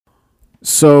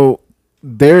So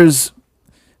there's,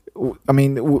 I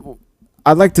mean,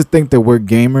 I like to think that we're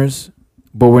gamers,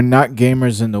 but we're not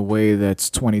gamers in the way that's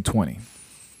 2020.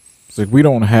 It's like we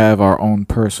don't have our own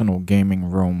personal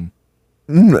gaming room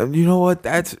You know what?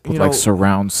 That's with like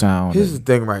surround sound. Here's the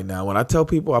thing right now. When I tell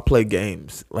people I play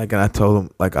games, like, and I tell them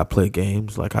like I play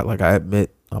games, like I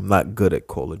admit I'm not good at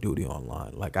Call of Duty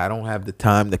online. Like I don't have the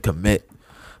time to commit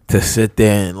to sit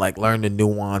there and like learn the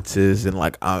nuances and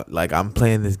I'm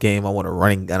playing this game. I want to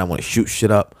run and I want to shoot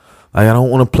shit up. Like I don't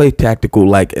want to play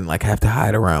tactical and have to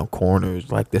hide around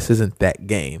corners. Like this isn't that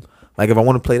game. Like if I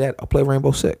want to play that, I'll play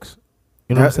Rainbow Six.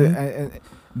 You know what I'm saying?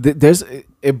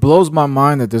 It blows my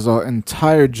mind that there's an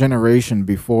entire generation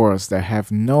before us that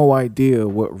have no idea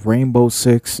what Rainbow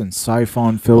Six and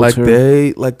Siphon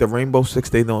Filter. Like the Rainbow Six,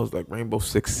 they know is like Rainbow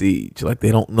Six Siege. Like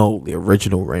they don't know the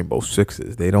original Rainbow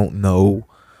Sixes. They don't know,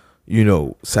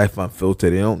 Siphon Filter.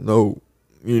 They don't know,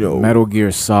 Metal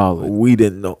Gear Solid. We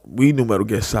didn't know. We knew Metal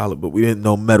Gear Solid, but we didn't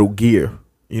know Metal Gear.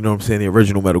 You know what I'm saying? The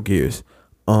original Metal Gears.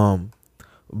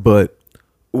 But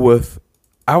with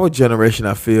our generation,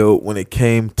 I feel when it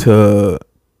came to,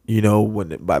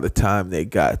 by the time they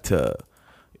got to,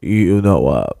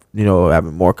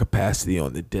 having more capacity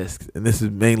on the discs, and this is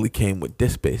mainly came with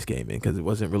disc-based gaming because it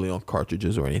wasn't really on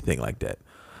cartridges or anything like that.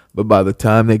 But by the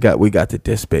time we got to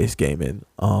disc-based gaming,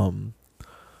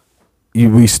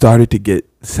 we started to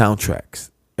get soundtracks,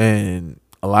 and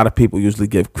a lot of people usually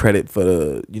give credit for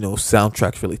the,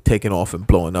 soundtracks really taking off and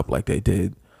blowing up like they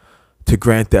did to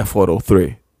Grand Theft Auto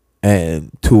 3.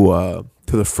 And to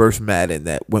the first Madden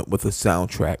that went with a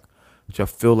soundtrack, which I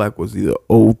feel like was either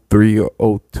 03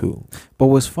 or 02. But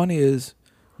what's funny is,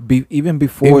 even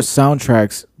before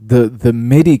soundtracks, the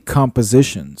MIDI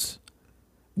compositions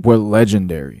were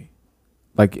legendary.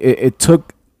 Like it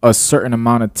took a certain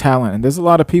amount of talent, and there's a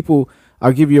lot of people.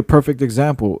 I'll give you a perfect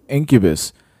example.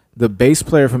 Incubus, the bass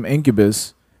player from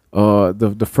Incubus,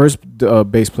 the first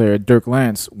bass player, Dirk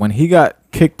Lance, when he got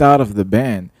kicked out of the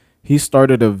band, he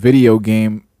started a video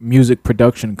game music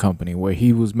production company where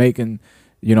he was making,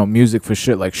 music for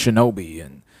shit like Shinobi,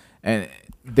 and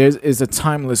is a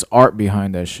timeless art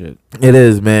behind that shit. It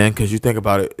is, man, because you think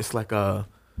about it, it's you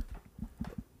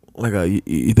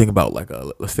think about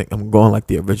let's think, I'm going like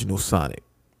the original Sonic,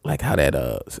 like how that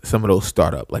some of those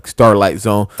start up like Starlight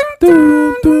Zone,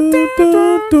 Bro,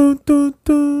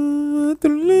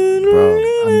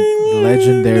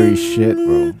 legendary shit,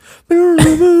 bro.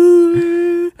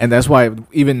 And that's why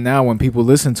even now when people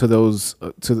listen to those,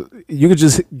 you could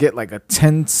just get like a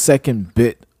 10-second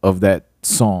bit of that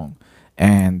song,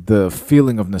 and the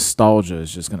feeling of nostalgia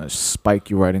is just gonna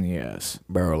spike you right in the ass,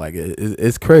 bro. Like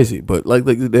it's crazy, but like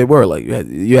they were like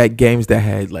you had games that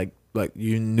had like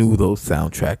you knew those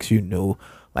soundtracks,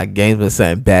 like games with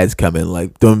saying bad's coming,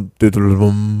 like dum, dum,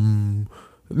 dum,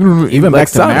 dum, even like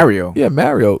back to Mario. Yeah,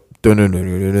 Mario. Dun, dun, dun,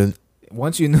 dun, dun.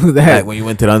 Once you knew that, like when you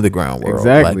went to the underground world,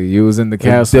 exactly, you was in the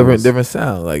castle. Different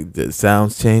sound. Like the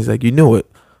sounds changed. Like you knew it.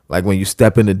 Like when you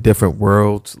step into different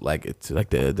worlds, like it's like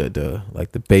the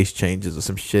bass changes or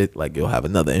some shit. Like you'll have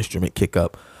another instrument kick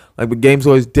up. Like the games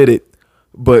always did it,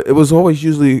 but it was always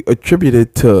usually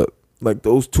attributed to like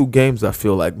those two games. I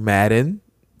feel like Madden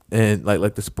and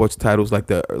like the sports titles, like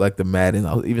the Madden.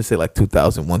 I'll even say like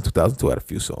 2001, 2002 had a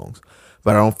few songs.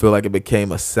 But I don't feel like it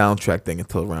became a soundtrack thing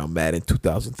until around Madden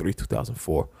 2003,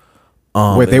 2004.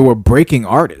 Where they were breaking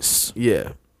artists.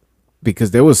 Yeah. Because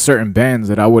there was certain bands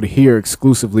that I would hear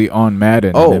exclusively on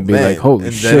Madden and be like, holy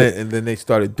shit. And then they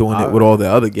started doing it with all the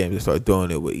other games. They started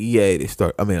doing it with EA.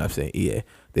 I'm saying EA.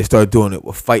 They started doing it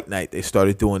with Fight Night. They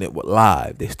started doing it with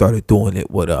Live. They started doing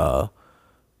it with,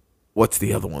 what's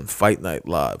the other one? Fight Night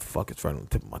Live. Fuck, it's right on the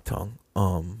tip of my tongue.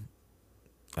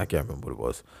 I can't remember what it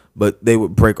was. But they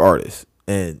would break artists.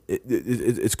 And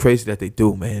it's crazy that they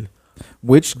do, man.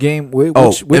 Which game? Which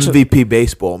MVP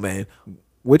baseball, man.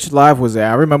 Which live was that?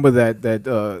 I remember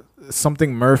that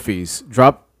something Murphys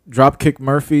Dropkick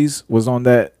Murphys was on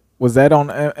that. Was that on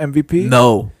MVP?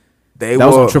 No, that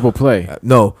was on Triple Play.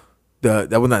 No,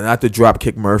 that was not the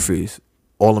Dropkick Murphys.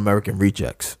 All American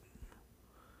Rejects.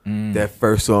 That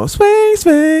first song, swing,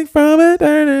 swing from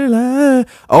eternity line.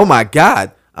 Oh my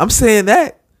God, I'm saying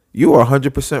that. You are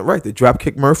 100% right. The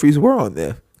Dropkick Murphys were on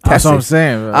there. That's what I'm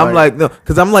saying. I'm like, no,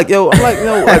 because I'm like, yo,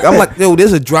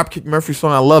 there's a Dropkick Murphy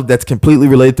song I love that's completely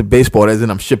related to baseball. As in,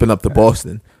 I'm shipping up to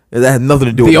Boston. And that had nothing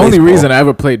to do with baseball. The only reason I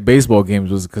ever played baseball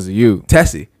games was because of you.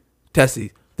 Tessie,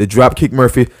 the Dropkick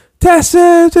Murphy. Tessie.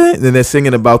 And then they're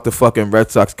singing about the fucking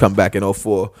Red Sox comeback in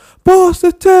 04.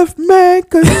 Positive man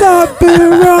could not be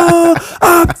wrong.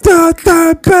 Up to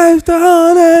third base the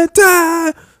whole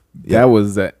time. That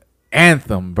was that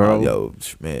anthem, bro. Yo,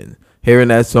 man. hearing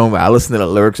that song, I listen to the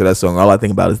lyrics of that song. All I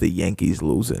think about is the Yankees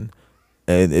losing,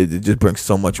 and it just brings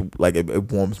so much, like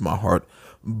it warms my heart.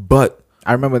 But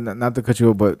I remember, not to cut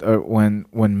you off, but when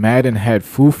Madden had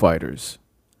Foo Fighters,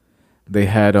 they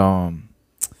had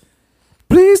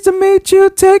pleased to meet you,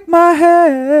 take my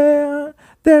hand.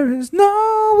 There is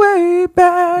no way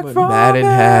back when from Madden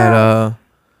now. had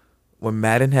when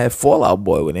Madden had Fallout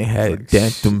Boy, when they had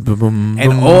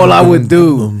And all I would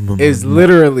do is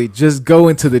literally just go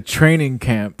into the training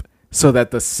camp so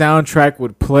that the soundtrack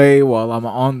would play while I'm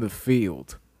on the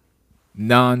field,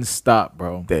 non-stop,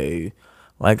 bro. they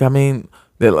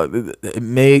it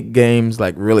made games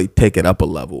like really take it up a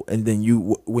level. And then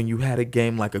when you had a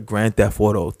game like a Grand Theft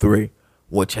Auto 3,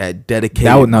 which had dedicated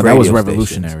That was radio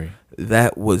revolutionary.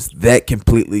 stations, that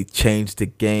completely changed the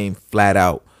game flat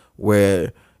out.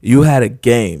 Where you had a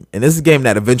game, and this is a game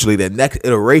that eventually the next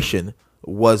iteration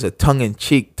was a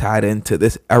tongue-in-cheek tied into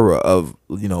this era of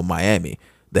Miami,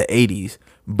 the 80s.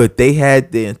 But they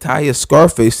had the entire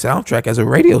Scarface soundtrack as a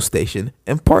radio station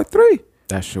in Part 3.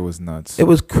 That shit was nuts. It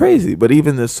was crazy. But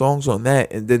even the songs on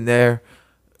that, and then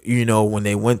when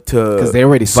they went to, because they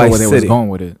already saw where they was going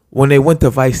with it. When they went to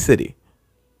Vice City,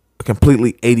 a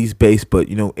completely 80s bass, but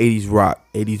 80s rock,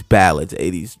 80s ballads,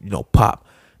 80s pop.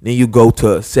 Then you go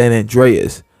to San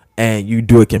Andreas and you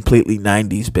do a completely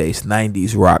 90s bass,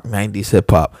 90s rock, 90s hip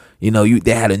hop.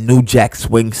 They had a New Jack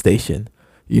Swing station.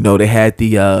 They had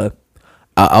the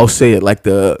I'll say it like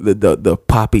the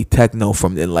poppy techno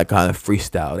from like kind of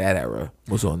freestyle, that era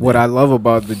was on there. What I love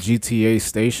about the GTA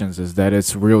stations is that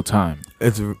it's real time.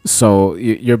 It's So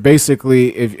you're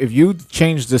basically, if you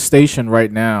change the station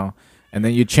right now and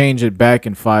then you change it back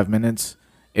in 5 minutes,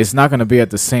 it's not going to be at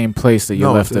the same place that you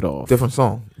left it off. Different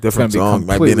song. It's gonna Different song.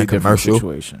 Might be in a commercial.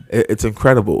 Situation. It's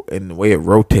incredible in the way it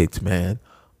rotates, man.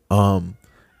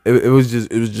 It was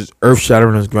just earth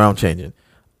shattering, and ground changing.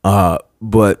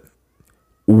 But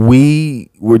we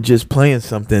were just playing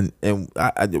something, and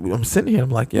I'm sitting here. I'm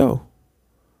like, yo,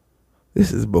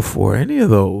 this is before any of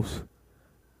those,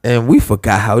 and we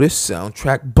forgot how this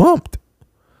soundtrack bumped.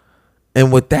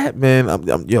 And with that, man,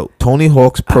 Tony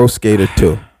Hawk's Pro Skater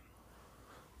 2.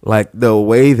 Like, the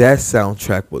way that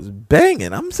soundtrack was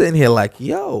banging, I'm sitting here like,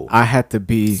 yo. I had to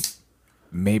be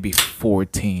maybe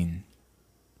 14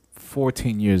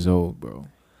 years old, bro.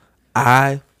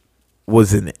 I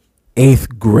was in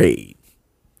 8th grade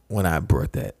when I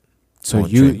brought that. So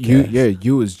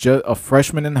you was just a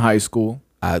freshman in high school.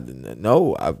 I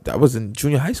was in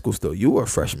junior high school still. You were a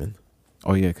freshman.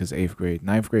 Oh yeah, because 8th grade,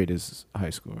 9th grade is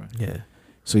high school, right? Yeah.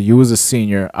 So you was a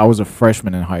senior. I was a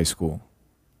freshman in high school.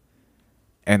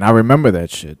 And I remember that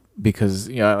shit because,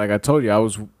 like I told you,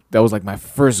 that was like my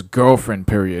first girlfriend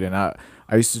period. And I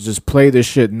used to just play this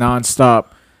shit nonstop.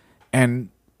 And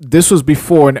this was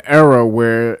before an era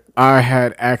where I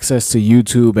had access to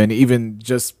YouTube and even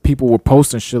just people were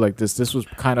posting shit like this. This was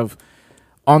kind of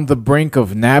on the brink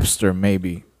of Napster,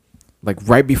 maybe. Like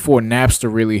right before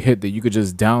Napster really hit, that you could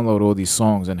just download all these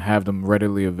songs and have them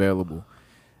readily available.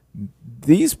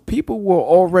 These people were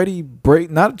already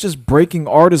not just breaking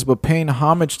artists, but paying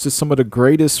homage to some of the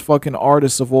greatest fucking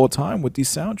artists of all time with these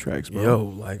soundtracks, bro. Yo,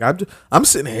 like I'm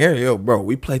sitting here, bro.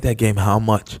 We played that game how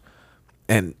much,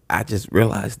 and I just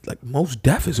realized like Mos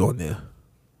Def is on there.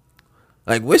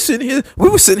 Like we were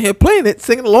sitting here playing it,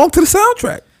 singing along to the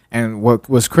soundtrack. And what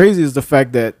was crazy is the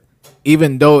fact that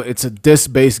even though it's a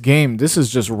disc-based game, this is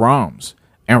just ROMs,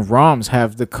 and ROMs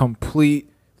have the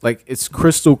complete, like, it's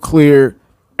crystal clear.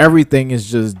 Everything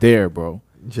is just there, bro.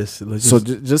 Just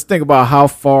think about how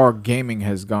far gaming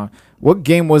has gone. What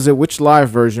game was it? Which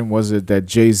live version was it that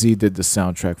Jay-Z did the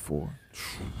soundtrack for?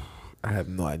 I have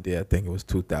no idea. I think it was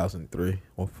 2003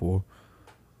 or 4.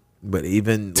 But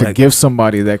even to give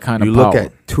somebody that kind of power. You look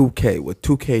at 2K, what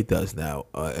 2K does now,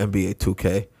 NBA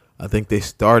 2K. I think they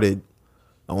started,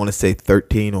 I want to say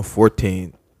 13 or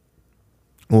 14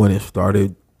 when it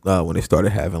started. When they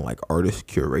started having like artists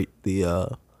curate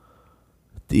the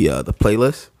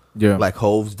playlist. Yeah. Like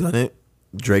Hove's done it,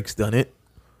 Drake's done it,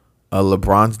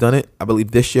 LeBron's done it. I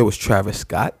believe this year was Travis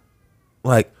Scott.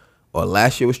 Or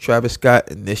last year was Travis Scott,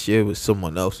 and this year was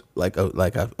someone else, like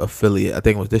a affiliate. I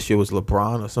think this year was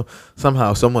LeBron or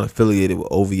somehow someone affiliated with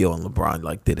OVO and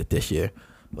LeBron did it this year.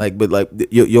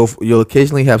 You'll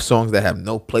occasionally have songs that have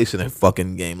no place in a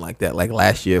fucking game like that. Like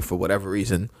last year, for whatever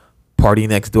reason, Party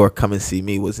Next Door, Come and See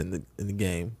Me was in the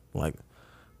game. Like,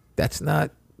 that's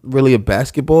not really a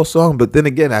basketball song, but then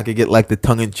again, I could get like the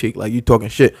tongue in cheek, like you talking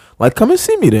shit, like come and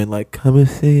see me then, like come and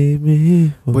see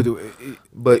me.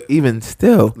 But even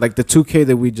still, like the 2K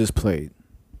that we just played,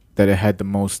 that it had the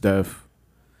Mos Def,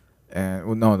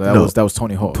 and that was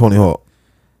Tony Hawk. Tony Hawk.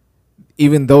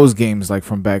 even those games like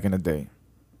from back in the day,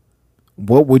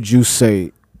 what would you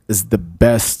say is the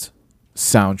best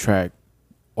soundtrack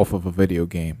off of a video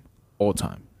game all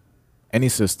time? Any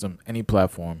system, any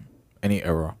platform, any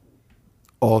era.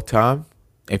 All time,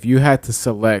 If you had to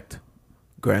select,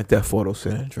 Grand Theft Auto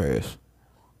San Andreas.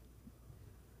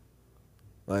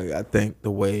 Like, I think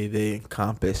the way they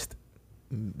encompassed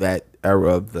that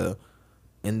era of the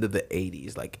end of the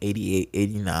 80s, like 88,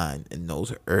 89, and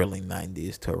those early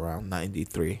 90s to around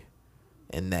 93,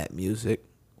 and that music,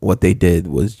 what they did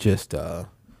was just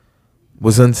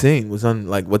was unseen,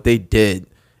 like what they did.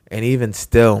 And even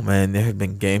still, man, there have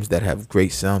been games that have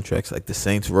great soundtracks, like the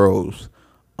Saints Row.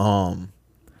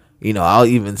 I'll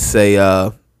even say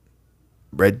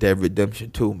Red Dead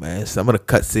Redemption 2, man. Some of the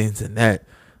cutscenes in that,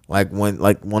 like one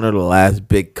of the last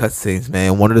big cutscenes,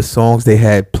 man. One of the songs they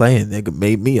had playing, nigga,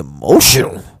 made me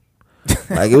emotional.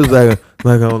 Like it was like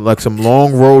some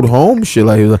Long Road Home shit.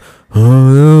 Like it was but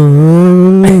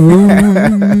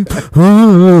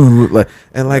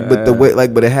the way,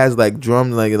 but it has like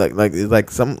drum, like it's like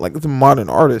it's a modern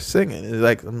artist singing. It's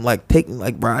like I'm like taking,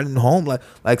 like riding home,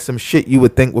 like some shit you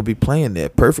would think would be playing there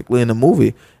perfectly in the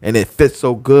movie, and it fits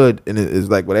so good, and it's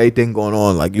like with everything going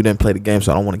on. Like you didn't play the game,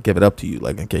 so I don't want to give it up to you,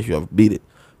 like in case you ever beat it.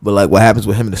 But like what happens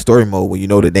with him in the story mode when you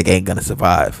know that nigga ain't gonna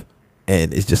survive,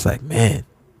 and it's just like, man,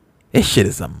 this shit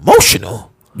is emotional.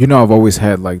 I've always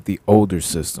had like the older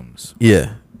systems.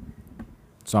 Yeah.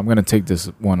 So I'm gonna take this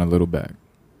one a little back,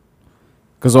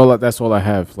 because that's all I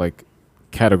have like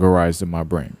categorized in my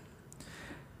brain.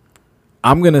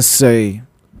 I'm gonna say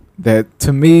that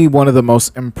to me, one of the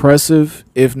most impressive,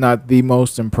 if not the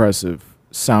most impressive,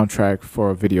 soundtrack for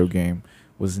a video game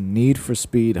was Need for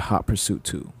Speed Hot Pursuit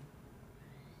 2.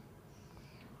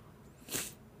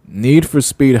 Need for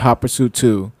Speed Hot Pursuit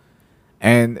 2,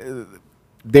 and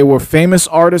there were famous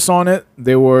artists on it.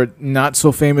 There were not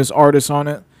so famous artists on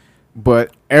it.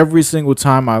 But every single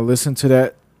time I listen to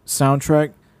that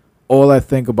soundtrack, all I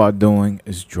think about doing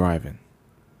is driving.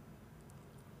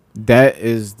 That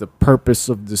is the purpose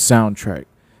of the soundtrack.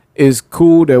 It's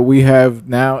cool that we have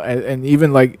now, and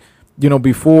even like,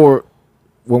 before,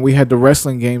 when we had the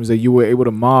wrestling games that you were able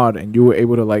to mod and you were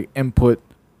able to like input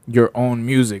your own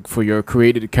music for your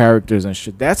created characters and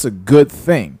shit. That's a good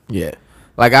thing. Yeah.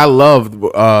 Like I loved,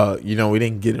 we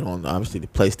didn't get it on obviously the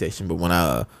PlayStation, but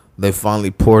when they finally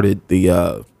ported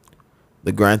the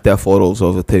Grand Theft Autos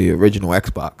over to the original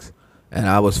Xbox, and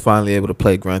I was finally able to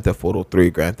play Grand Theft Auto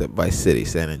 3, Grand Theft Vice City,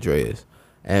 San Andreas,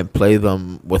 and play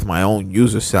them with my own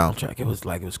user soundtrack. It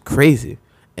was crazy.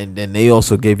 And then they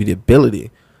also gave you the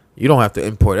ability, you don't have to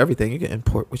import everything. You can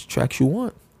import which tracks you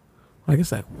want. Like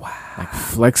it's like, wow, like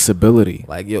flexibility.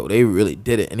 Like yo, they really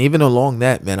did it. And even along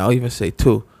that, man, I'll even say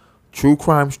too, True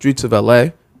Crime Streets of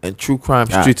LA and True Crime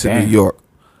Streets of New York,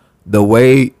 the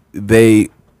way they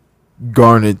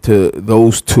garnered to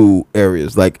those two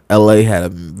areas, like LA had a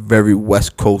very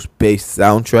West Coast based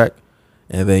soundtrack,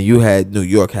 and then you had New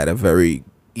York had a very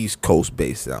East Coast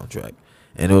based soundtrack,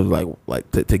 and it was like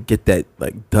to get that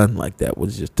like done like that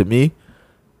was just, to me,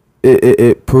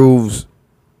 it proves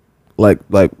like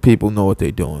people know what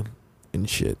they're doing and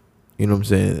shit. You know what I'm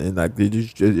saying? And like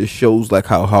it shows like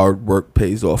how hard work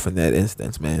pays off in that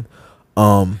instance, man.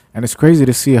 And it's crazy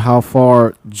to see how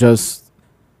far just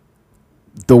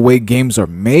the way games are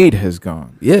made has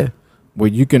gone. Yeah.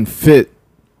 Where you can fit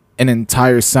an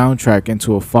entire soundtrack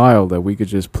into a file that we could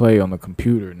just play on the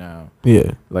computer now.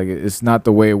 Yeah. Like it's not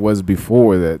the way it was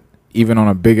before, that even on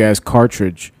a big ass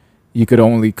cartridge you could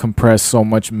only compress so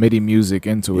much MIDI music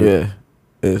into it. Yeah.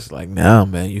 It's like now,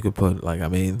 man, you could put like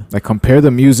compare the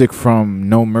music from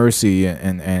No Mercy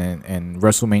and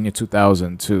WrestleMania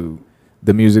 2000 to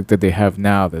the music that they have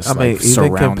now. That's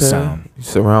surround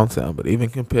sound. But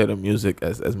even compare the music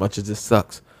as much as it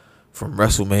sucks from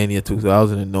WrestleMania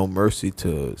 2000 and No Mercy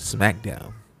to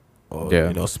SmackDown, or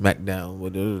SmackDown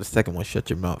with the second one, Shut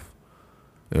Your Mouth.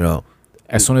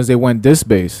 As soon as they went disc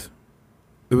bass,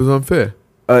 it was unfair.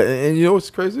 And you know what's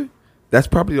crazy? That's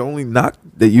probably the only knock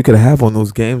that you could have on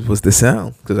those games was the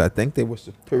sound, because I think they were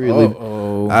superiorly.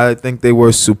 I think they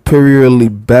were superiorly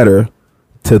better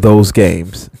to those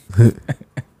games. The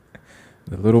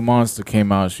little monster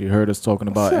came out. She heard us talking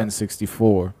about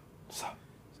N64. So,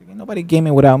 ain't nobody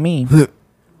gaming without me. Give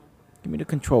me the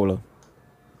controller.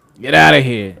 Get out of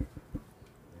here.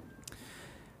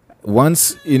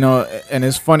 Once, and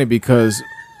it's funny because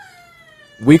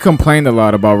we complained a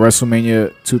lot about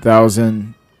WrestleMania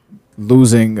 2000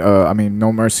 losing,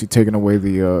 No Mercy taking away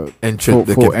the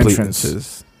full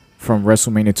entrance from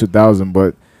WrestleMania 2000.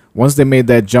 But once they made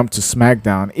that jump to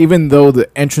SmackDown, even though the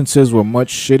entrances were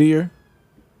much shittier,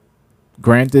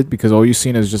 Granted, because all you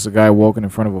seen is just a guy walking in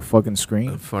front of a fucking in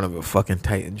screen. front of a fucking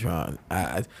Titantron.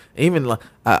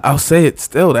 I'll say it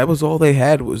still. That was all they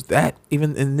had was that.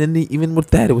 Even with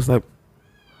that, it was like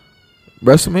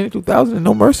WrestleMania 2000 and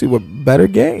No Mercy were better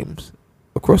games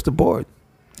across the board.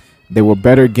 They were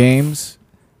better games,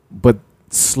 but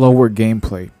slower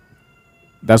gameplay.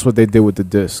 That's what they did with the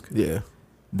disc. Yeah.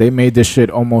 They made this shit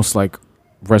almost like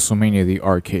WrestleMania, the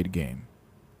arcade game.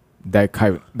 That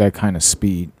kind of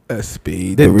speed.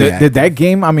 Speed. Did that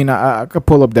game? I mean, I could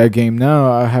pull up that game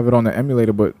now. I have it on the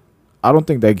emulator, but I don't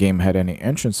think that game had any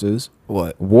entrances.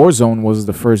 What? Warzone was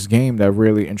the first game that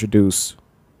really introduced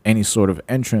any sort of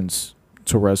entrance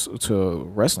to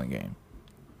wrestling game.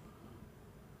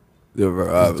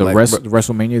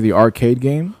 WrestleMania, the arcade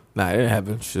game. Nah, I didn't have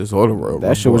entrances or the Royal Rumble.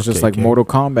 That shit was just like game. Mortal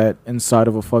Kombat inside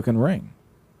of a fucking ring.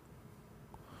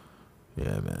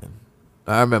 Yeah, man.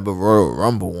 I remember Royal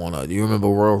Rumble on. Do you remember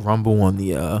Royal Rumble on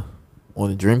the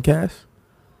Dreamcast?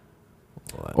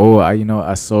 What? Oh,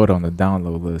 I saw it on the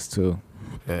download list too.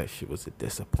 That shit was a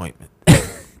disappointment.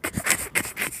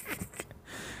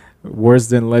 Worse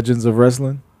than Legends of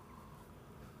Wrestling?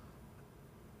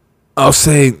 I'll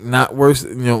say not worse.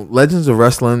 Legends of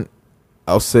Wrestling,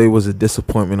 I'll say was a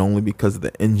disappointment only because of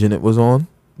the engine it was on.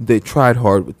 They tried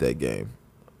hard with that game.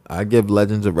 I give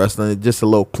Legends of Wrestling just a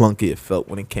little clunky. It felt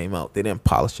when it came out. They didn't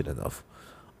polish it enough.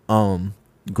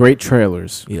 Great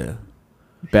trailers. Yeah.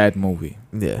 Bad movie.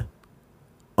 Yeah.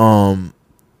 When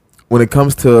it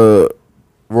comes to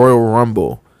Royal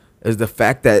Rumble, is the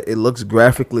fact that it looks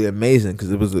graphically amazing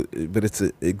because but it's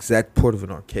an exact port of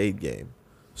an arcade game,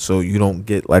 so you don't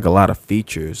get like a lot of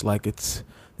features. Like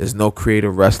there's no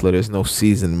creative wrestler, there's no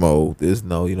season mode, there's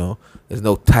no there's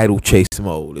no title chase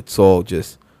mode. It's all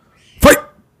just fight.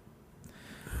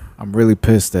 I'm really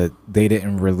pissed that they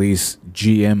didn't release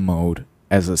GM mode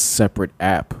as a separate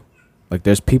app. Like,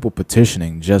 there's people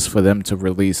petitioning just for them to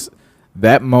release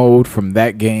that mode from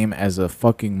that game as a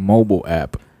fucking mobile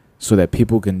app so that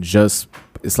people can just...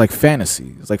 It's like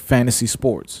fantasy. It's like fantasy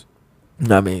sports.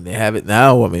 I mean, they have it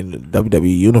now. I mean, the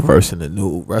WWE Universe and the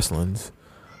new wrestlings.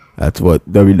 That's what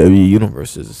WWE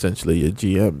Universe is, essentially your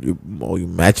GM. You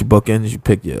match bookings, you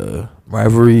pick your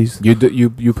rivalries. You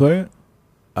play it?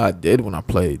 I did when I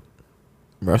played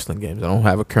wrestling games. I don't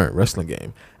have a current wrestling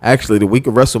game. Actually, the week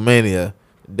of WrestleMania,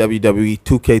 WWE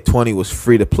 2K20 was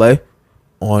free to play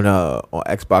on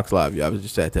Xbox Live. I was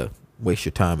just had to waste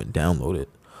your time and download it.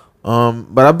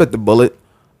 But I bit the bullet.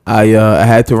 I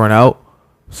had to run out,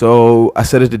 so I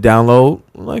set it to download.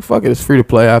 I'm like, fuck it, it's free to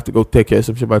play. I have to go take care of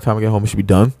some shit. By the time I get home, it should be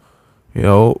done.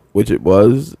 Which it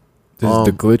was. This is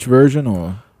the glitch version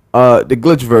or? The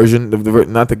glitch version,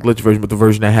 not the glitch version, but the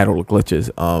version that had all the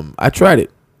glitches. I tried it.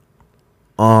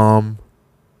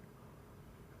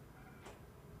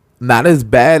 Not as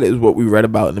bad as what we read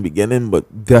about in the beginning,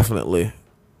 but definitely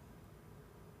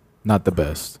not the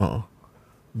best.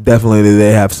 Definitely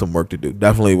they have some work to do.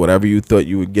 Definitely whatever you thought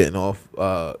you were getting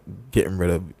rid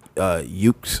of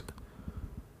Ukes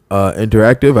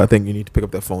Interactive, I think you need to pick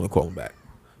up that phone and call them back.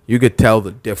 You could tell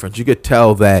the difference. You could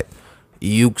tell that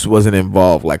Ukes wasn't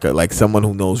involved, like someone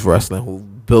who knows wrestling, who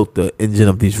built the engine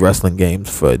of these wrestling games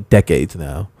for decades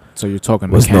now. So you're talking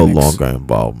was mechanics. No longer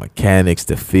involved. Mechanics,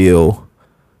 the feel.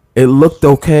 It looked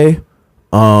okay.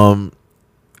 I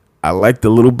liked a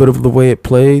little bit of the way it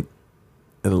played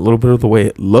and a little bit of the way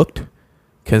it looked.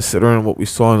 Considering what we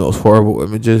saw in those horrible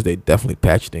images, they definitely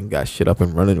patched and got shit up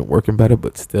and running and working better.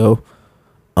 But still,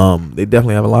 they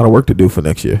definitely have a lot of work to do for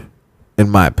next year, in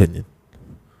my opinion.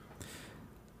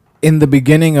 In the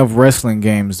beginning of wrestling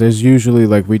games, there's usually,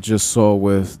 like we just saw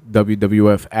with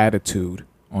WWF Attitude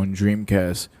on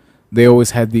Dreamcast, they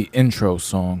always had the intro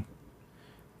song.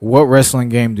 What wrestling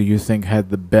game do you think had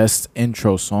the best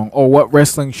intro song? Or what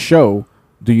wrestling show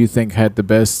do you think had the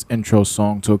best intro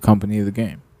song to accompany the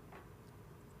game?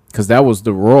 Because that was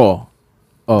the Raw.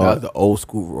 The old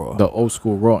school Raw. The old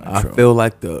school Raw intro. I feel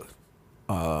like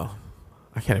I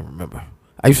can't even remember.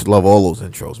 I used to love all those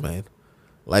intros, man.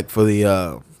 Like for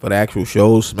the actual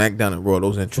shows, SmackDown and Raw,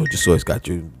 those intros just always got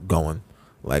you going,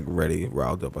 like ready,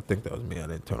 riled up. I think that was me. I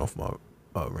didn't turn off my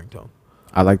ringtone.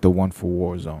 I like the one for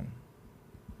Warzone.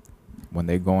 When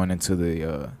they going into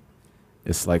the,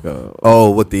 it's like a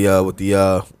with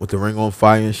the ring on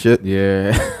fire and shit.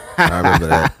 Yeah, I remember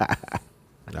that.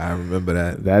 I remember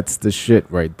that. That's the shit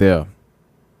right there.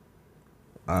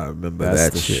 I remember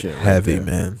That's that shit right heavy, there.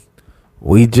 man.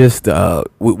 We just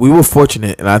we were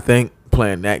fortunate, and I think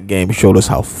playing that game showed us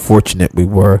how fortunate we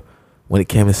were when it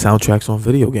came to soundtracks on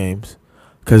video games,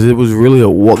 because it was really a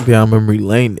walk down memory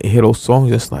lane to hear those songs.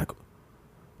 Just like,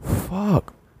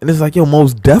 fuck, and it's like, yo,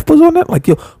 Mos Def was on that. Like,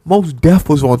 yo, Mos Def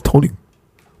was on Tony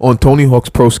on Tony Hawk's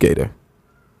Pro Skater.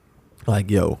 Like,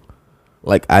 yo,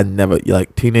 like I never,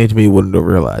 like teenage me wouldn't have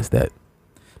realized that.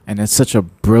 And it's such a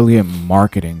brilliant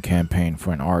marketing campaign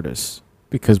for an artist,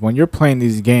 because when you're playing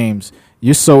these games,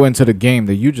 you're so into the game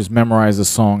that you just memorize the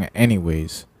song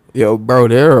anyways. Yo, bro,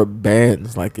 there are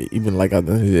bands like even like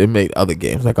it made other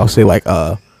games. Like I'll say like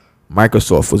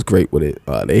Microsoft was great with it.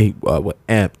 They with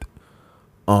Amped.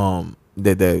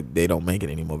 They don't make it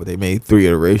anymore, but they made 3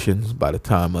 iterations. By the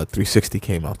time 360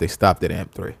 came out, they stopped at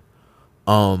Amp 3.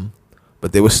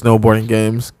 But there were snowboarding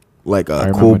games like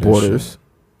Cool Borders.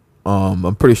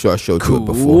 I'm pretty sure I showed you it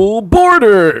before. Cool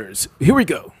Borders. Here we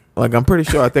go. Like I'm pretty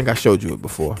sure I think I showed you it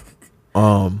before.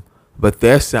 But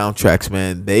their soundtracks,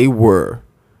 man, they were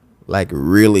like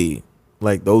really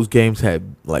like those games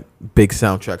had like big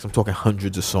soundtracks. I'm talking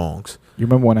hundreds of songs. You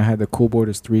remember when I had the Cool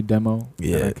Borders 3 demo?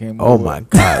 Yeah. Oh my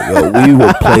God, yo, we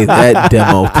would play that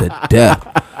demo to death.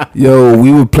 Yo,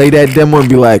 we would play that demo and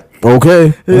be like,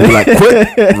 okay. We'd be like,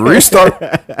 quit, restart.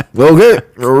 Okay,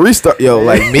 restart. Yo,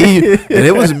 like me, and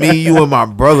it was me, you, and my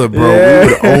brother, bro. Yeah.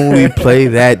 We would only play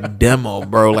that demo,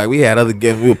 bro. Like we had other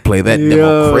games, we would play that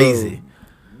demo crazy.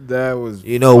 That was,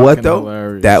 you know what though?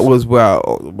 Hilarious. That was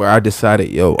where I decided,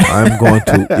 yo, I'm going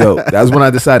to, that's when I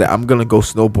decided I'm gonna go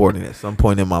snowboarding at some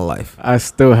point in my life. I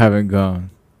still haven't gone.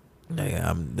 Yeah,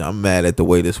 I'm mad at the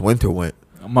way this winter went.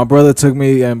 My brother took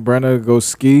me and Brenna to go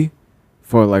ski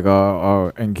for like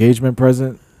our engagement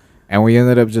present, and we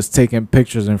ended up just taking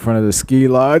pictures in front of the ski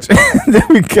lodge. And then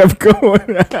we kept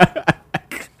going.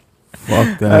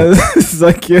 Fuck that. It's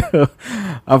like, yo,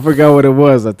 I forgot what it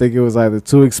was. I think it was either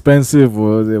too expensive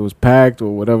or it was packed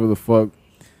or whatever the fuck.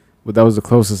 But that was the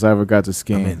closest I ever got to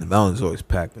skiing. I mean, the mountain's always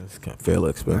packed and it's kind of fairly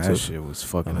expensive. That shit was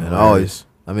fucking hilarious.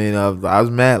 I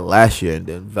was mad last year, and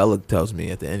then Vela tells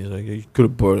me at the end, he's like, you could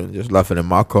have bought it and just left it in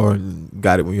my car and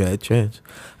got it when you had a chance.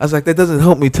 I was like, that doesn't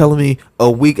help me telling me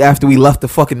a week after we left the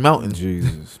fucking mountain.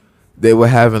 Jesus. They were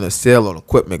having a sale on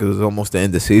equipment because it was almost the end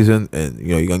of the season, and you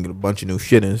know you're gonna get a bunch of new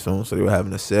shit in, so they were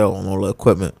having a sale on all the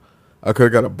equipment. I could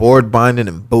have got a board binding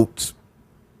and boots.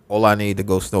 All I need to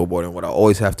go snowboarding, what I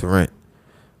always have to rent,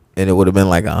 and it would have been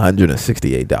like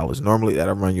 $168. Normally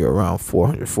that'll run you around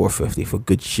 $400, $450 for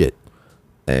good shit,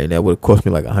 and that would have cost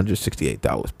me like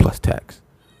 $168 plus tax.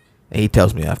 And he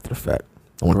tells me after the fact,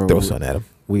 I want to throw something at him.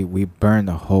 We burned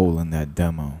a hole in that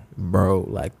demo. Bro,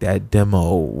 like that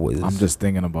demo was... I'm just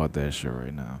thinking about that shit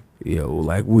right now. Yo,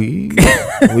 like we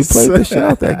played the shit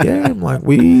out that game. Like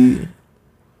we...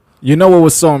 You know what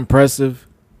was so impressive?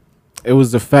 It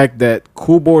was the fact that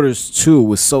Cool Borders 2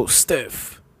 was so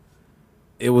stiff.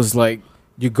 It was like,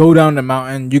 you go down the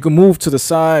mountain, you can move to the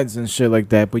sides and shit like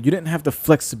that, but you didn't have the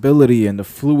flexibility and the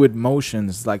fluid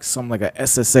motions like a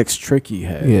SSX Tricky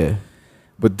had. Yeah.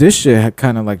 But this shit had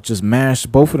kind of like just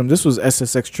mashed both of them. This was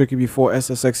SSX Tricky before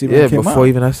SSX even came out. Yeah, before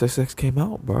even SSX came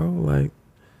out, bro. Like,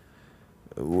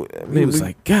 I mean, it was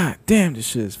like, God damn, this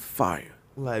shit is fire.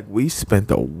 Like, we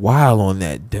spent a while on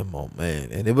that demo,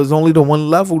 man. And it was only the one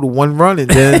level, the one run, and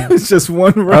then... It's just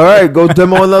one run. All right, go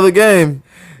demo another game.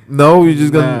 No, you're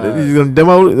just gonna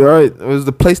demo it. All right, it was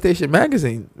the PlayStation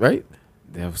Magazine, right?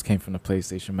 That came from the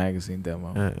PlayStation Magazine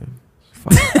demo.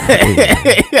 Fucking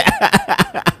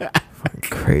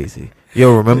crazy.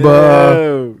 Yo,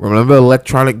 remember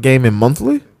Electronic Gaming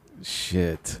Monthly?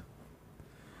 Shit.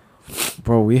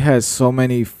 Bro, we had so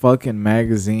many fucking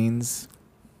magazines.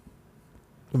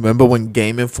 Remember when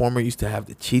Game Informer used to have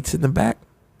the cheats in the back?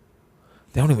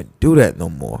 They don't even do that no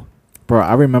more. Bro,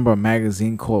 I remember a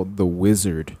magazine called The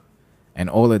Wizard, and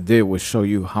all it did was show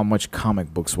you how much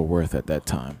comic books were worth at that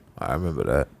time. I remember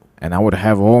that. And I would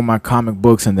have all my comic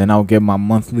books, and then I would get my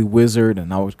monthly Wizard,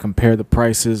 and I would compare the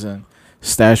prices and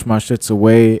stash my shits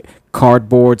away.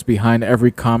 Cardboards behind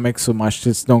every comic so my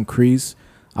shits don't crease.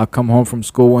 I come home from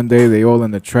school one day, they all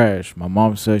in the trash. My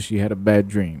mom says she had a bad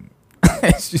dream.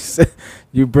 She said,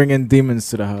 you bringing demons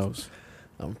to the house.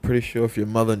 I'm pretty sure if your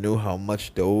mother knew how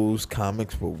much those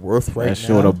comics were worth right now.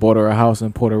 She would have bought her a house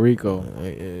in Puerto Rico.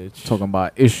 Talking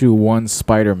about issue 1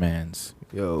 Spider-Mans.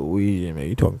 Yo,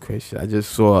 you talking crazy. I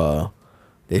just saw,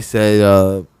 they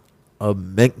said a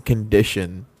mint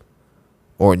condition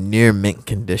or near mint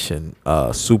condition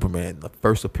Superman, the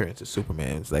first appearance of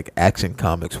Superman, was like Action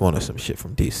Comics 1 or some shit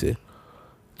from DC.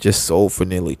 Just sold for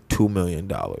nearly $2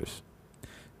 million.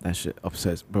 That shit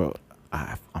upsets, bro.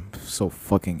 I'm so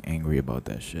fucking angry about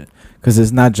that shit. Because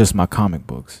it's not just my comic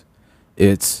books.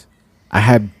 I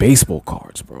had baseball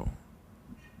cards, bro.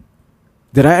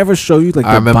 Did I ever show you like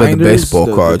I remember binders, the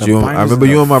baseball cards. I remember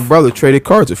you and my brother traded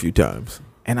cards a few times.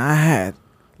 And I had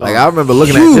I remember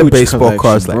looking at your baseball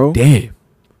cards like, bro. Damn.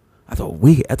 I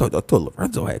thought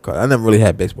Lorenzo had cards. I never really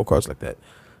had baseball cards like that.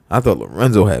 I thought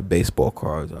Lorenzo had baseball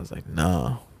cards. I was like,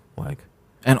 nah. Like,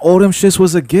 And all them shits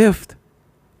was a gift.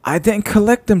 I didn't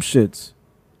collect them shits.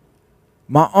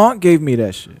 My aunt gave me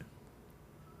that shit.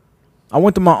 I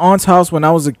went to my aunt's house when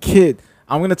I was a kid.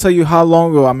 I'm going to tell you how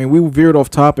long ago. I mean, we veered off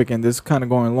topic and this is kind of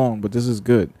going long, but this is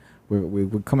good.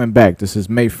 We're coming back. This is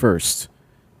May 1st.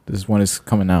 This is when it's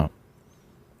coming out.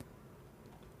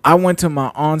 I went to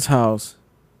my aunt's house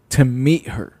to meet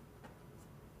her.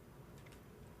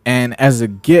 And as a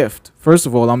gift, first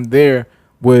of all, I'm there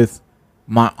with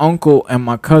my uncle and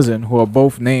my cousin, who are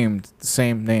both named the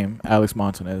same name, Alex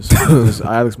Montanez. This is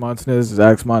Alex Montanez. This is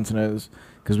Alex Montanez.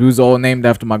 Because we was all named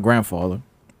after my grandfather.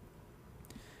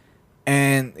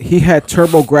 And he had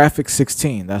TurboGrafx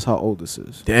 16. That's how old this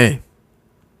is. dang.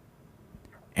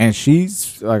 And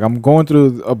she's like, I'm going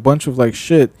through a bunch of like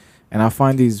shit, and I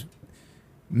find these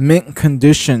mint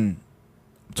condition,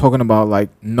 talking about like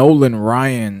Nolan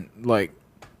Ryan, like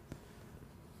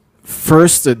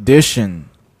first edition.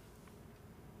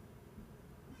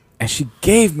 And she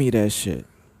gave me that shit.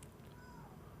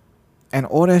 And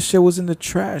all that shit was in the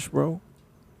trash, bro.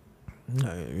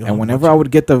 And whenever I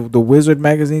would get the Wizard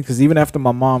magazine, because even after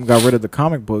my mom got rid of the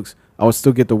comic books, I would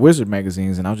still get the Wizard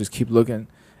magazines, and I would just keep looking.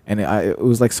 And it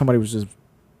was like somebody was just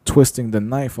twisting the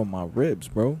knife on my ribs,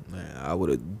 bro. Man, I would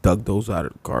have dug those out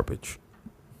of the garbage.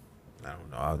 I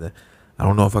don't know. I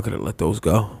don't know if I could have let those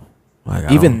go.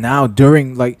 Like, Even now,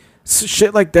 during like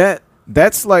shit like that,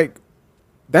 that's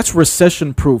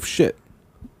recession-proof shit.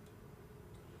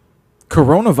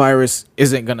 Coronavirus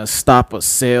isn't gonna stop a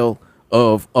sale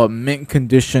of a mint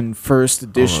condition first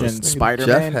edition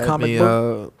Spider-Man comic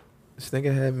book. This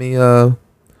nigga had me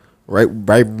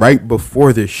right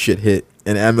before this shit hit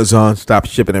and Amazon stopped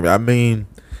shipping everything. I mean,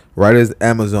 right as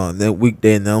Amazon that week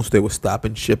they announced they were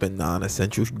stopping shipping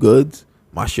non-essential goods,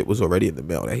 my shit was already in the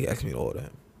mail. He asked me to order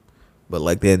him, but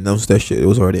like they announced that shit, it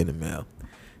was already in the mail.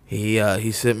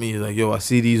 He sent me, he's like, yo, I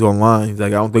see these online. He's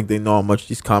like, I don't think they know how much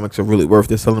these comics are really worth.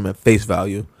 They're selling them at face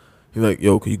value. He's like,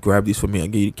 yo, can you grab these for me? I'll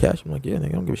give you the cash. I'm like, yeah, nigga, I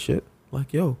don't give a shit.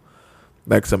 Like, yo,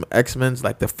 like some X-Men's,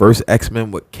 like the first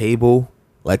X-Men with Cable,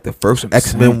 like the first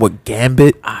X-Men with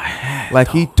Gambit. Like,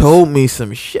 he told me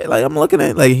some shit. Like, I'm looking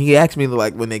at, like, he asked me,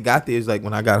 like, when they got there, he's like,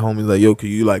 when I got home, he's like, yo, can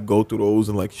you, like, go through those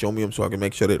and, like, show me them so I can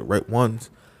make sure they're the right ones?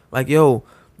 Like, yo,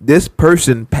 this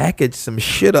person packaged some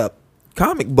shit up,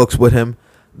 comic books with him,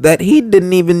 that he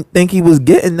didn't even think he was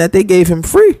getting, that they gave him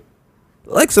free.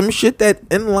 Like some shit that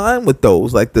in line with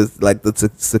those, like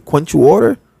the sequential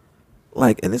order.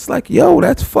 Like, and it's like, yo,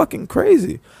 that's fucking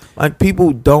crazy. Like,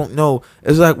 people don't know.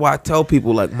 It's like why I tell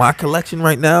people, like, my collection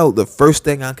right now, the first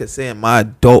thing I could say in my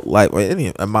adult life, or any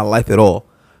in my life at all,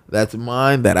 that's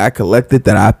mine, that I collected,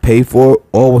 that I paid for,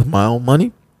 all with my own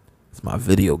money, it's my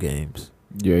video games.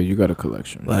 Yeah, you got a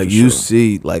collection. Like, you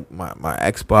see, like, my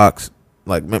Xbox,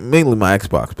 like, mainly my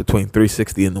Xbox, between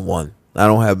 360 and the One. I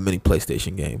don't have many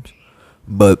PlayStation games.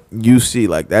 But you see,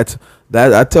 like, that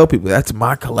I tell people, that's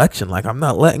my collection. Like, I'm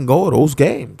not letting go of those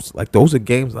games. Like, those are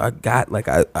games I got, like,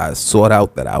 I sought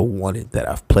out, that I wanted, that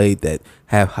I've played, that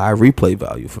have high replay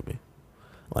value for me.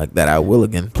 Like, that I will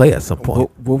again play at some point.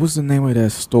 What was the name of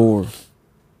that store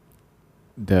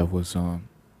that was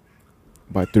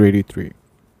by 383?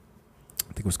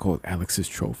 I think it was called Alex's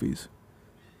Trophies.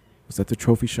 Was that the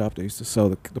trophy shop that used to sell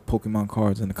the Pokemon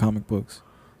cards and the comic books?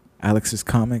 Alex's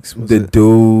Comics? Was the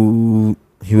dude,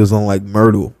 he was on like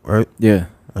Myrtle, right? Yeah.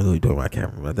 I know you're doing. I can't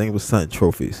remember. I think it was Sun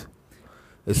Trophies.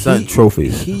 It's Sun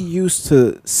Trophies. He used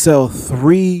to sell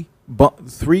three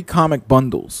comic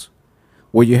bundles,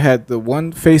 where you had the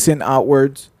one facing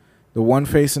outwards, the one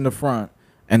facing the front,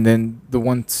 and then the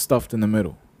one stuffed in the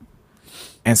middle.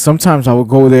 And sometimes I would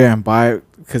go there and buy it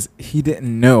because he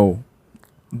didn't know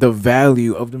the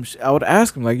value of them. I would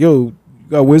ask him, like, yo, you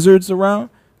got Wizards around?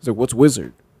 He's like, what's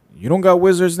Wizard? You don't got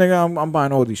Wizards, nigga? I'm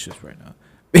buying all these shits right now.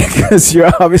 Because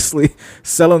you're obviously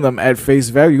selling them at face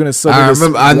value. You're going to sell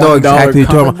them. I know exactly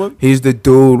what you're talking about. He's the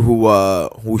dude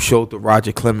who showed the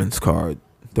Roger Clemens card.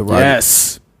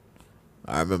 Yes.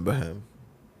 I remember him.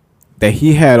 That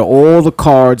he had all the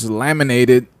cards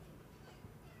laminated.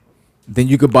 Then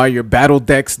you could buy your battle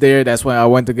decks there. That's why I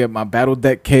went to get my battle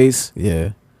deck case.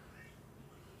 Yeah.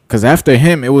 Because after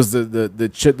him, it was the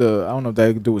I don't know if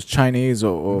that dude was Chinese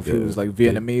or if it was like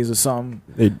Vietnamese or something.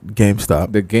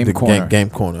 GameStop. The Game Corner. Game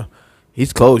Corner.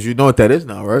 He's closed. You know what that is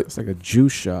now, right? It's like a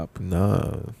juice shop.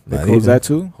 Nah. They closed that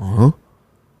too? Uh-huh.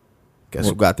 Guess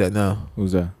who got that now?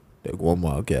 Who's that? One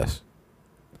more guess.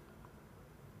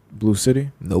 Blue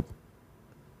City? Nope.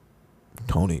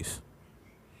 Tony's.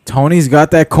 Tony's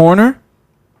got that corner?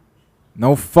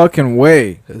 No fucking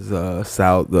way. His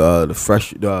the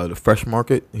fresh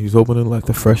market. He's opening like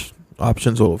the fresh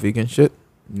options or vegan shit.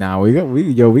 Nah, we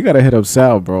gotta hit up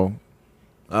Sal, bro.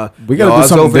 We gotta I do was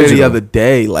something over there the digital. other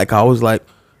day. Like I was like,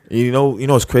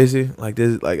 it's crazy. Like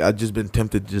this, like I just been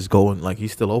tempted to just go and like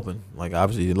he's still open. Like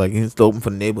obviously, like he's still open for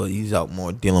the neighborhood. He's out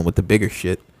more dealing with the bigger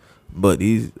shit, but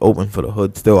he's open for the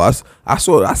hood still. I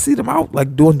see them out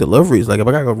like doing deliveries. Like if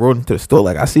I gotta go road into the store,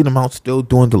 like I see them out still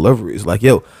doing deliveries. Like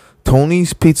yo,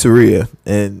 Tony's Pizzeria,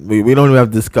 and we don't even have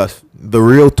to discuss the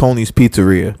real Tony's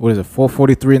Pizzeria. What is it?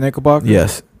 443 Knickerbocker.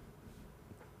 Yes,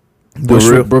 Bush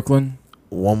Street, Brooklyn.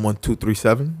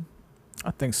 11237.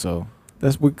 I think so.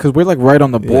 That's because we're like right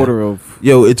on the border of.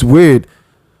 Yo, it's weird.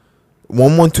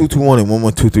 11221 and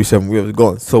 11237. We were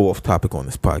going so off topic on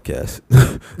this podcast.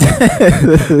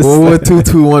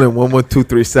 11221 and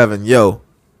 11237. Yo,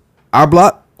 our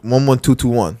block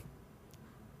 11221.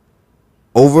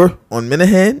 Over on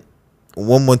Minahan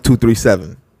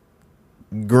 11237.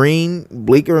 Green,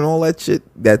 Bleecker, and all that shit.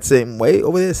 That same way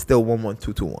over there, still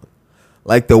 11221.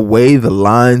 Like the way the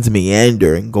lines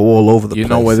meander and go all over the place. You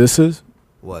know where this is?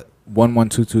 What?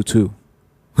 11222.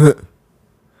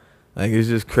 Like it's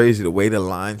just crazy the way the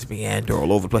lines meander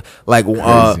all over the place. Like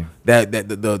Crazy.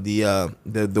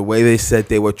 the way they said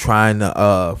they were trying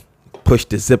to push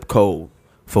the zip code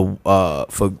for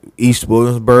East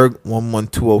Williamsburg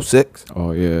 11206.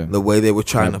 Oh yeah. The way they were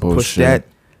trying That to push bullshit. that,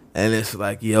 and it's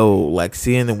like yo, like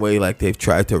seeing the way like they've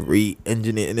tried to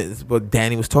re-engineer, and it's what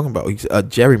Danny was talking about,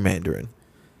 gerrymandering.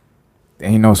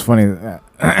 And you know it's funny.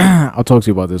 I'll talk to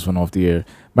you about this one off the air.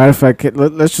 Matter of fact,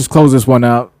 let's just close this one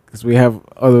out because we have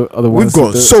other ones. We've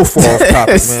gone so far off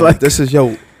topic, It's man. like- This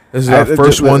is our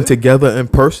first one together in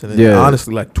person. Yeah.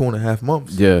 Honestly, like 2.5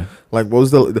 months. Yeah. Like what was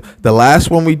the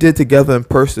last one we did together in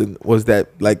person was that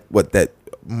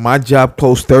my job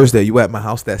closed Thursday. You at my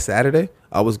house that Saturday.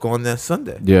 I was gone that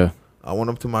Sunday. Yeah. I went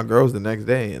up to my girls the next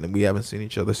day, and we haven't seen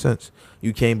each other since.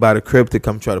 You came by the crib to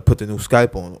come try to put the new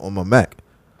Skype on my Mac,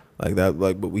 like that.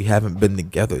 Like, but we haven't been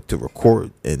together to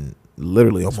record in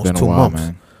literally It's almost been a 2 while, months.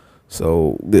 man.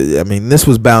 So I mean, this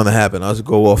was bound to happen. Us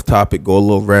go off topic, go a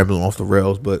little rambling off the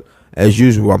rails, but as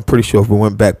usual, I'm pretty sure if we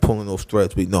went back pulling those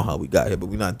threads, we know how we got here. But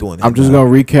we're not doing it. I'm just gonna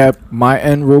recap my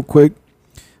end real quick.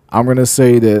 I'm gonna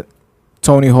say that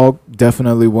Tony Hawk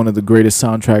definitely one of the greatest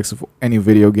soundtracks of any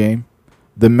video game.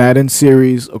 The Madden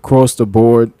series across the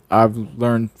board, I've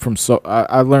learned from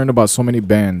I learned about so many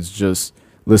bands just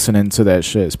listening to that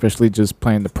shit, especially just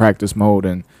playing the practice mode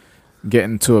and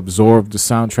getting to absorb the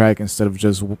soundtrack instead of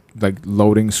just like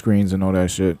loading screens and all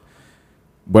that shit.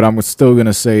 But I'm still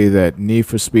gonna say that Need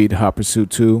for Speed Hot Pursuit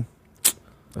 2,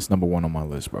 that's number one on my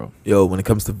list, bro. Yo, when it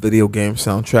comes to video game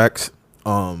soundtracks,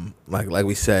 like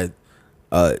we said,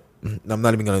 I'm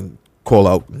not even gonna call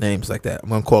out names like that. I'm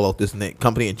gonna call out this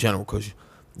company in general because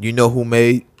you know who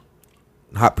made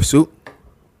Hot Pursuit?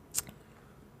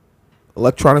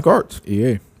 Electronic Arts,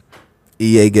 EA.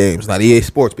 EA Games, not EA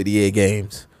Sports, but EA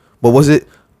Games. What was it?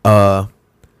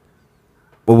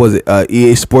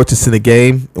 EA Sports is in the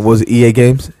game. And what was it? EA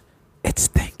Games. It's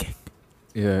thinking.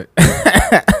 Yeah.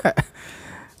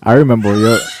 I remember,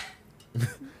 yo.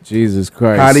 Jesus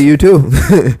Christ. How do you too?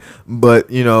 But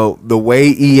you know the way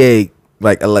EA,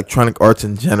 like Electronic Arts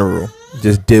in general,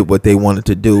 just did what they wanted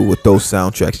to do with those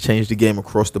soundtracks, changed the game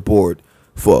across the board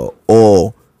for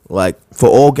all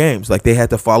games. Like they had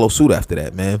to follow suit after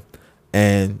that, man.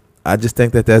 And I just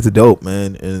think that that's dope,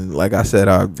 man. And like I said,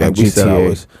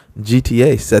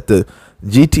 GTA set the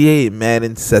GTA and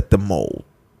Madden set the mold,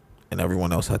 and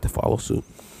everyone else had to follow suit.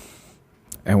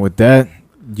 And with that,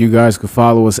 you guys can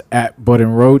follow us at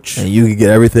Button Roach. And you can get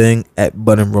everything at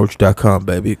buttonroach.com,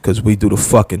 baby, because we do the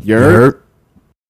fucking. You heard?